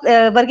was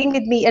working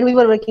with me, and we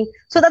were working.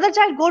 So the other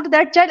child go to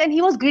that child, and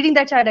he was greeting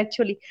that child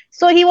actually.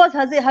 So he was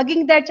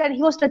hugging that child,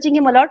 he was touching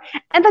him a lot,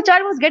 and the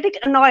child was getting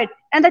annoyed,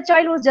 and the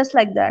child was just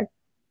like that.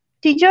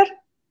 Teacher,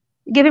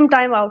 give him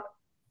time out.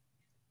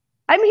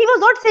 I mean, he was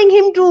not saying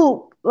him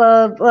to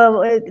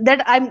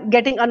that I'm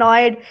getting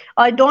annoyed,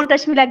 or don't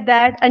touch me like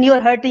that, and you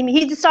are hurting me.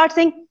 He just starts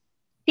saying,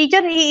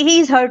 teacher, he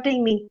is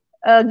hurting me.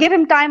 Give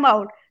him time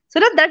out. So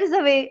that is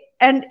the way.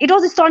 And it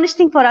was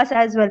astonishing for us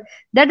as well,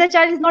 that the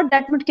child is not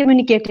that much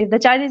communicative. The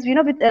child is,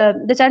 with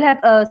the child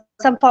have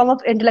some form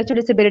of intellectual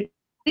disabilities.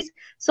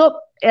 So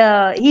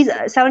he's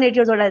 7-8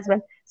 years old as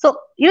well. So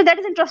that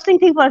is interesting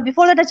thing for us.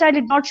 Before that, the child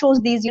did not show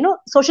these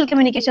social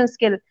communication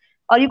skill,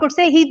 or you could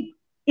say he,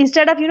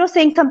 instead of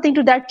saying something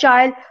to that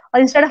child, or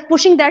instead of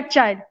pushing that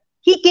child,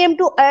 he came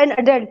to an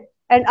adult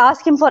and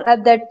asked him for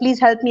help, that please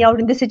help me out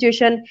in this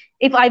situation.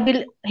 If I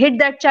will hit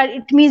that child,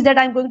 it means that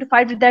I'm going to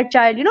fight with that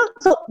child.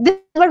 So this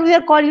is what we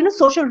are called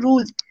social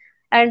rules,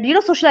 and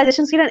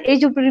socialization skill and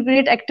age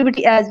appropriate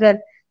activity as well.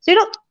 So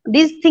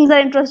these things are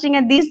interesting,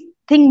 and these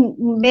things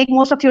make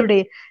most of your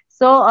day.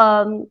 So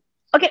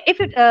okay,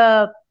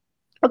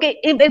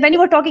 when you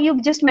were talking, you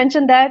just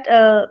mentioned that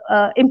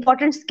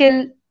important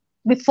skill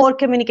before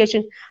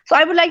communication. So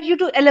I would like you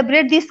to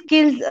elaborate these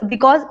skills,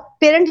 because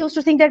parents used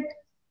to think that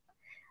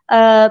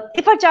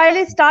if a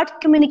child starts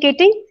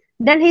communicating,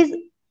 then his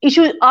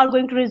issues are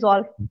going to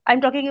resolve.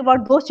 I'm talking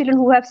about those children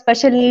who have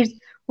special needs,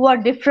 who are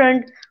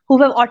different, who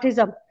have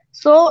autism.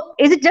 So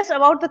is it just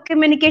about the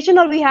communication,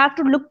 or we have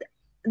to look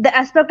the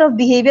aspect of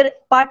behavior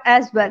part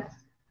as well?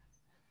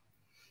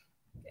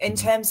 In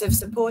terms of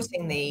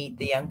supporting the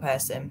young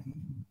person?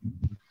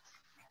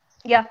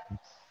 Yeah.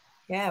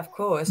 Yeah, of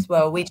course.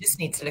 Well, we just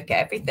need to look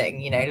at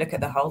everything, look at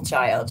the whole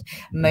child.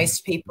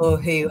 Most people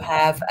who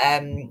have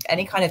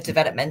any kind of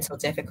developmental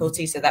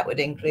difficulty, so that would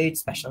include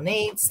special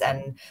needs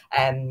and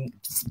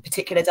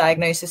particular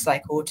diagnosis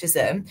like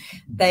autism,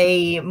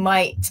 they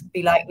might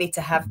be likely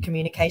to have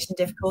communication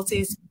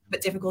difficulties,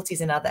 but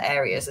difficulties in other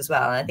areas as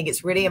well. And I think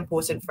it's really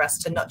important for us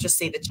to not just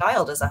see the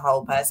child as a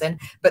whole person,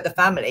 but the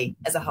family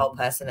as a whole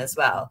person as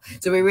well.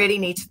 So we really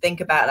need to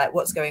think about like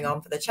what's going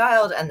on for the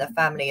child and the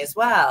family as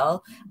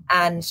well.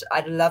 And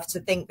I'd love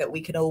to think that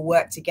we can all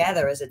work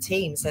together as a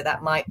team. So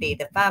that might be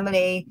the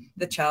family,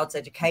 the child's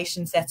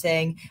education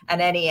setting,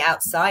 and any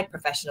outside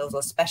professionals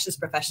or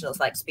specialist professionals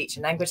like speech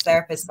and language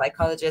therapists,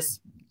 psychologists,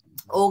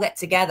 all get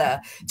together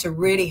to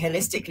really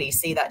holistically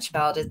see that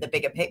child as the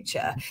bigger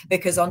picture.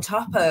 Because on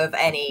top of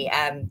any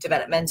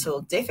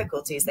developmental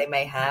difficulties they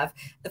may have,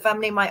 the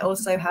family might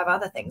also have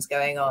other things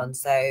going on.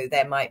 So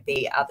there might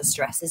be other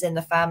stresses in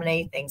the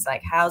family, things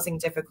like housing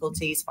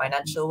difficulties,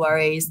 financial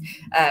worries,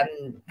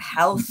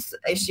 health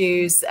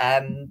issues,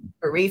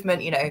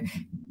 bereavement.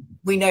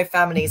 We know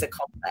families are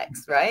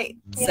complex, right?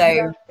 Yeah,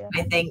 so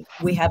I think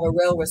we have a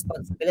real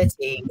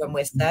responsibility when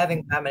we're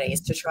serving families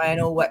to try and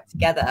all work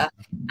together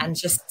and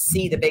just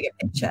see the bigger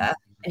picture.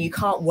 And you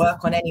can't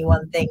work on any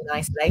one thing in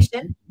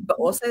isolation, but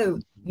also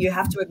you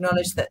have to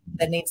acknowledge that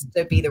there needs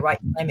to be the right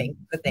timing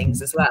for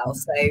things as well.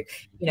 So,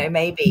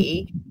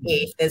 maybe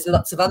if there's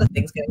lots of other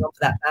things going on for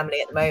that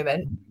family at the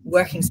moment,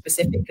 working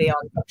specifically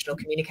on functional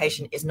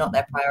communication is not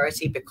their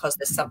priority because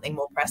there's something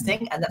more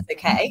pressing, and that's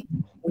okay.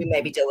 We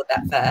maybe deal with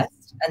that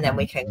first, and then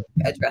we can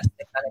address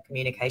the kind of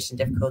communication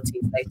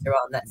difficulties later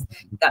on.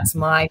 That's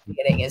my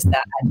feeling, is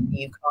that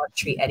you can't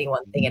treat any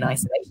one thing in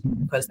isolation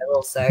because they're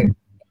also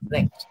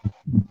linked.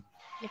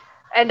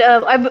 And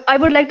I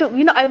would like to,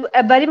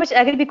 I very much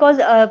agree, because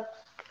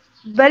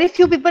very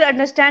few people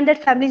understand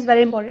that family is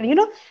very important.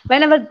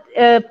 Whenever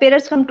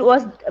parents come to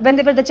us,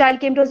 whenever the child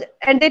came to us,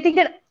 and they think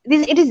that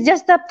it is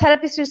just the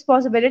therapist's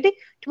responsibility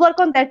to work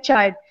on that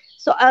child.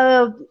 So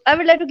I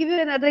would like to give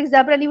you another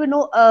example, and you will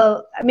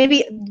know,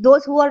 maybe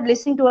those who are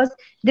listening to us,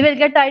 they will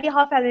get the idea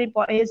how family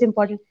is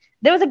important.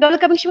 There was a girl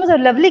coming, she was a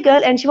lovely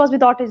girl, and she was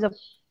with autism.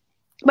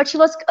 But she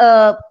was,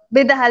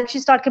 with the help, she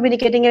started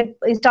communicating, and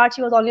in start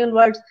she was only on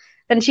words.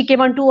 Then she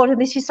came on 2 words, and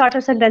then she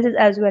started sentences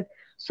as well.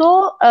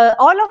 So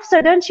all of a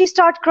sudden, she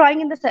started crying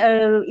in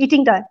the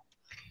eating time.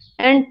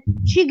 And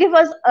she gave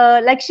us,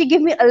 she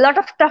gave me a lot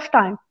of tough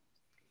time.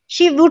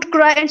 She would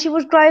cry, and she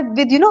would cry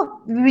with,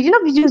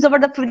 we use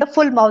about the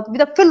full mouth, with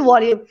the full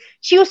volume.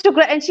 She used to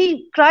cry, and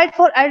she cried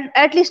for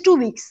at least 2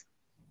 weeks.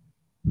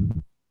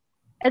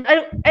 And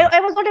I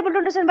was not able to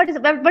understand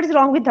what is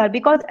wrong with her,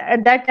 because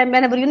at that time,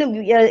 whenever,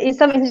 in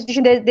some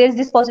institution, there's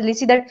this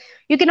possibility that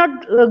you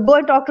cannot go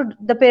and talk to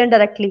the parent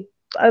directly.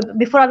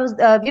 Before I was,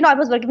 I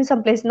was working in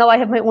some place. Now I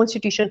have my own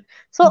institution.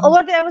 So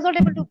over there, I was not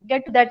able to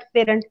get to that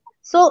parent.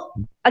 So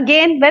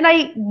again, when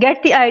I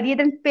get the idea,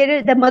 then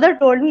the mother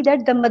told me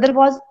that the mother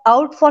was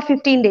out for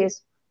 15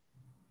 days.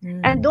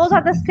 And those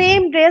are the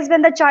same days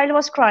when the child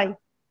was crying.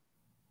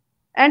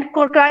 And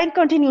crying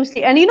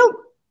continuously. And,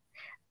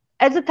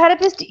 as a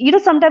therapist,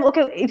 sometimes,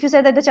 okay, if you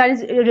say that the child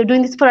is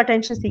doing this for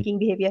attention-seeking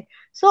behavior.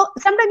 So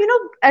sometimes,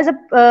 as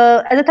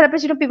a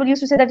therapist, people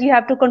used to say that you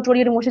have to control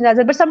your emotions as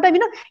well. But sometimes,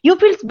 you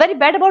feel very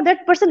bad about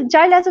that person,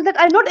 child as well, that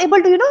I'm not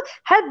able to,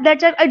 help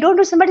that child. I don't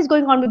know what is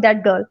going on with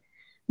that girl.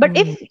 But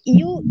if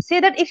you say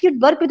that if you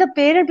work with a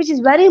parent, which is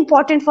very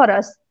important for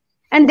us,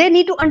 and they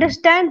need to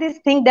understand this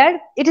thing,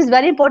 that it is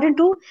very important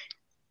to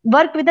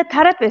work with a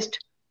therapist.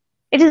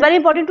 It is very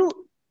important to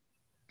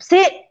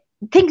say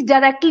things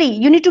directly.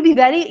 You need to be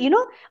very,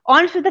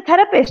 honest with the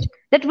therapist,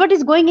 that what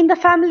is going in the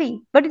family,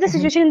 what is the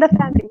situation in the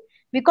family.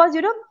 Because,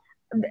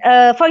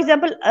 for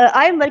example,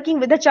 I am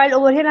working with the child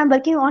over here, I'm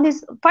working on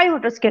his fine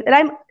motor skill, and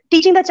I'm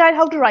teaching the child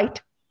how to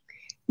write,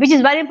 which is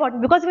very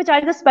important, because if a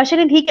child is special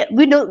and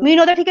we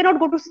know that he cannot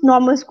go to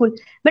normal school,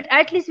 but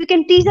at least we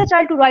can teach the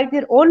child to write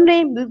their own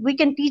name. We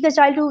can teach the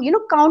child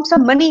to, count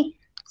some money,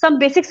 some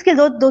basic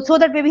skills, so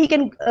that maybe he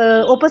can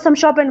open some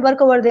shop and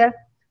work over there.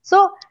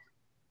 So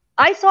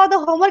I saw the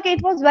homework,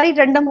 it was very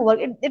random homework.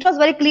 It was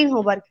very clean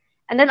homework.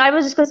 And then I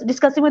was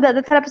discussing with the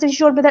other therapist, and she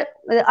showed me that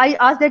I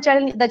asked the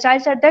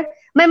child said that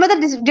my mother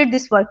did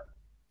this work.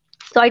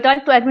 So I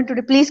told to admin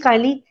today, please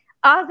kindly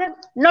ask them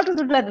not to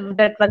do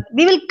that work.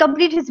 We will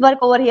complete his work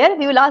over here.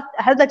 We will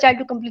help the child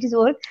to complete his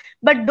work,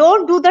 but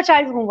don't do the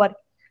child's homework,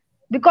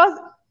 because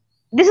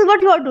this is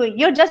what you are doing.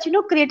 You're just,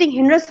 creating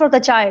hindrance for the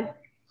child.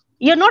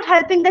 You're not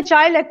helping the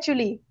child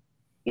actually.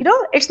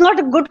 It's not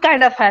a good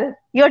kind of help.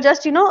 You're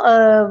just,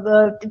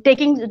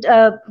 taking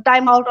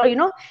time out, or,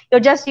 you're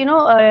just, doing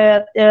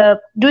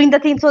the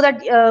thing so that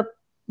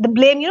the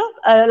blame,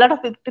 a lot of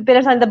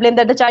parents are in the blame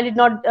that the child did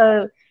not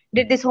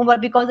did this homework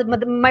because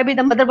maybe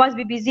the mother was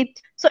busy.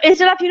 So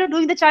instead of,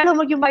 doing the child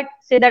homework, you might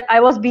say that I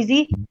was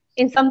busy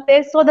in some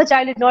place, so the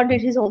child did not do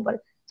his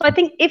homework. So I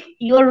think if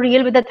you're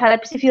real with the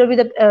therapist, if you're with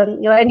the,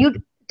 and you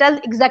tell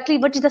exactly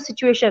what is the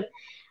situation,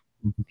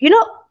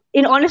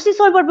 in honesty,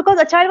 so important, because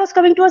a child was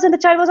coming to us and the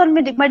child was on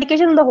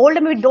medication, and the whole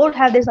time we don't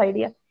have this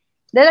idea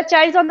that the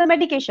child is on the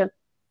medication.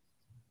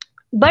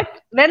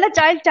 But when the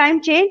child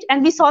time changed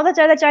and we saw the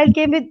child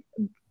came with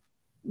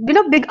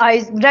big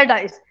eyes, red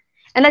eyes,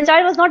 and the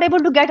child was not able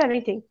to get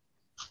anything.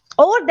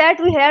 Over that,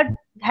 we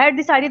had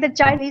decided the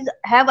child is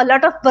have a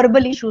lot of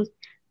verbal issues.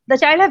 The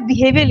child have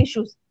behavioral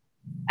issues.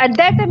 At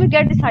that time, we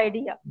get this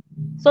idea.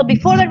 So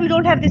before that, we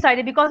don't have this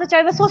idea because the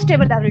child was so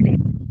stable every day.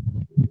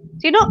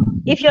 So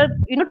if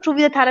you're true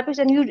with a therapist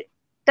and you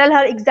tell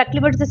her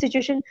exactly what is the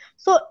situation,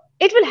 so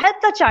it will help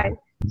the child.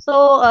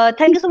 So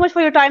thank you so much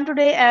for your time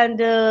today, and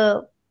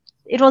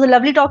it was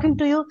lovely talking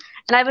to you.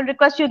 And I will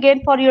request you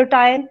again for your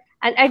time.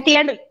 And at the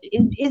end,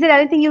 is there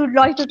anything you would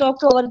like to talk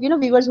to our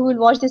viewers who will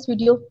watch this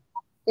video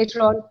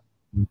later on?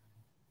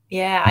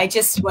 Yeah, I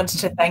just wanted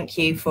to thank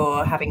you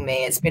for having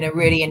me. It's been a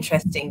really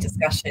interesting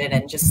discussion,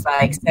 and just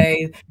like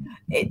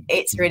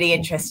it's really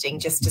interesting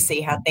just to see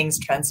how things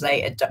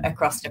translate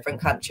across different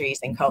countries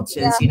and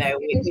cultures. Yeah.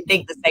 We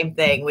think the same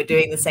thing, we're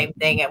doing the same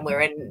thing, and we're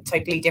in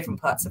totally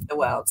different parts of the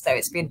world. So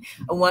it's been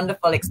a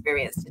wonderful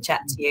experience to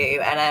chat to you.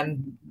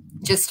 And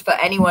just for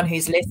anyone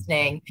who's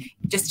listening,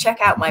 just check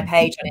out my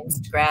page on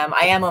Instagram.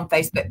 I am on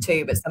Facebook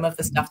too, but some of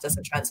the stuff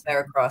doesn't transfer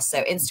across.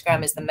 So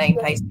Instagram is the main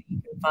place that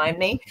you can find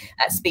me,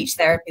 at Speech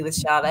Therapy with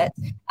Charlotte.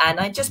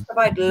 And I just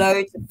provide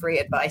loads of free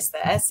advice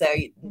there. So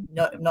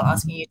not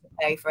asking you to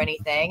pay for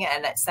anything.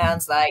 And it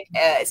sounds like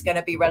it's going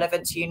to be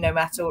relevant to you no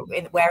matter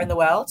where in the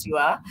world you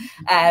are.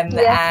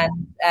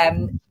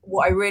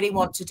 What I really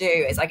want to do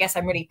is, I guess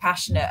I'm really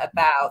passionate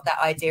about that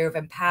idea of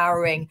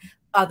empowering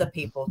other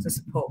people to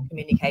support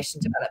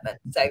communication development.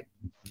 So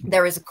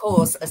there is, of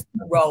course, a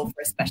role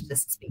for a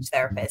specialist speech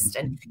therapist,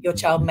 and your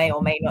child may or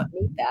may not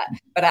need that.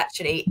 But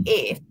actually,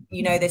 if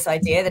you know this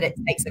idea that it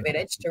takes a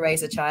village to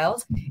raise a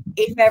child,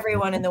 if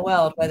everyone in the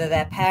world, whether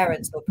they're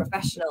parents or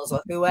professionals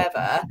or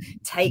whoever,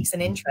 takes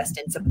an interest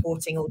in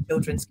supporting all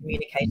children's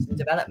communication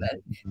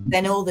development,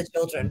 then all the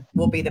children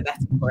will be the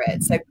better for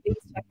it. So please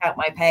check out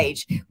my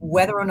page.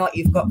 Whether or not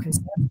you've got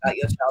concerns about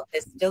your child,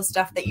 there's still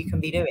stuff that you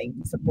can be doing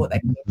to support their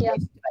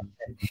communication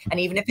development. And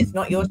even if it's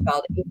not your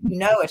child, if you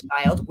know a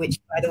child, which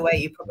by the way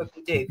you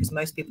probably do because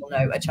most people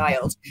know a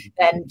child,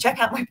 then check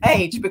out my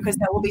page, because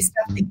there will be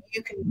stuff that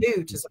you can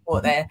do to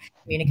support their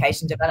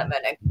communication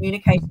development. And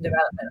communication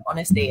development,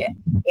 honestly,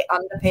 it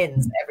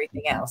underpins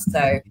everything else.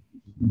 So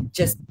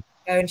just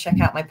go and check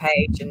out my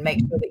page and make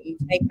sure that you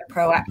take a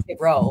proactive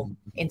role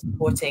in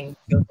supporting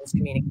children's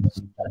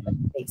communication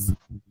development, please.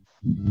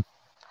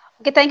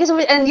 Okay, thank you so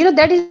much.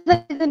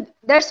 And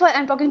that's why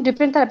I'm talking to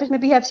different therapists.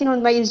 Maybe you have seen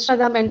on my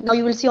Instagram, and now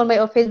you will see on my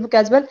Facebook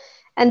as well.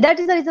 And that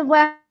is the reason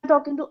why I'm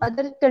talking to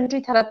other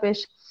country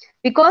therapists,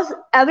 because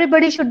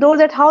everybody should know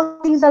that how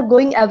things are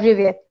going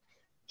everywhere.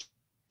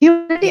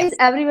 Humanity is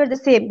everywhere the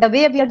same. The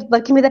way we are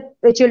working with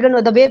the children,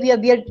 or the way we are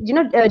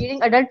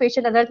dealing adult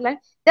patient, adult client,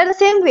 they're the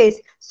same ways.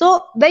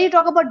 So when you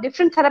talk about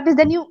different therapists,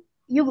 then you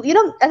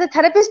as a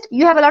therapist,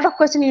 you have a lot of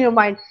questions in your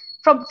mind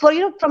from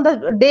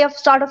the day of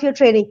start of your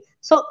training.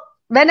 So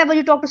whenever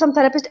you talk to some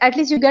therapist, at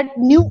least you get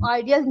new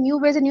ideas, new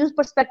ways, and new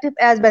perspective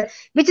as well,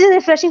 which is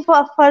refreshing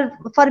for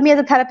me as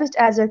a therapist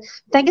as well.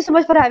 Thank you so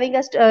much for having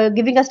us,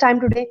 giving us time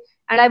today.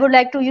 And I would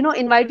like to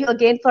invite you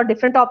again for a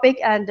different topic.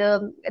 And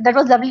that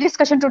was lovely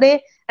discussion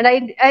today. And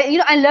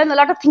I learned a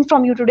lot of things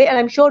from you today. And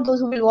I'm sure those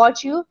who will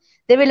watch you,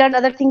 they will learn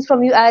other things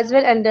from you as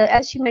well. And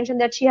as she mentioned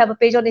that she have a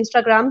page on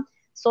Instagram.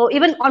 So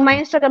even on my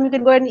Instagram, you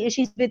can go and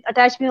she's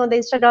attached me on the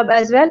Instagram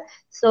as well.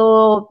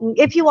 So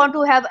if you want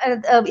to have,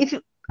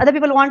 other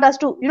people want us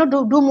to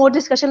do more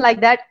discussion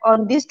like that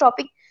on this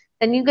topic,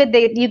 then you can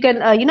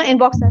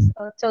inbox us.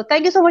 So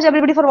thank you so much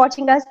everybody for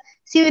watching us.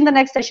 See you in the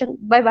next session.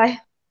 Bye bye.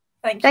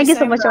 Thank you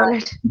so much,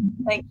 Arnett.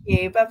 Thank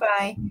you. Bye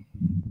bye.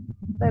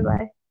 Bye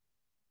bye.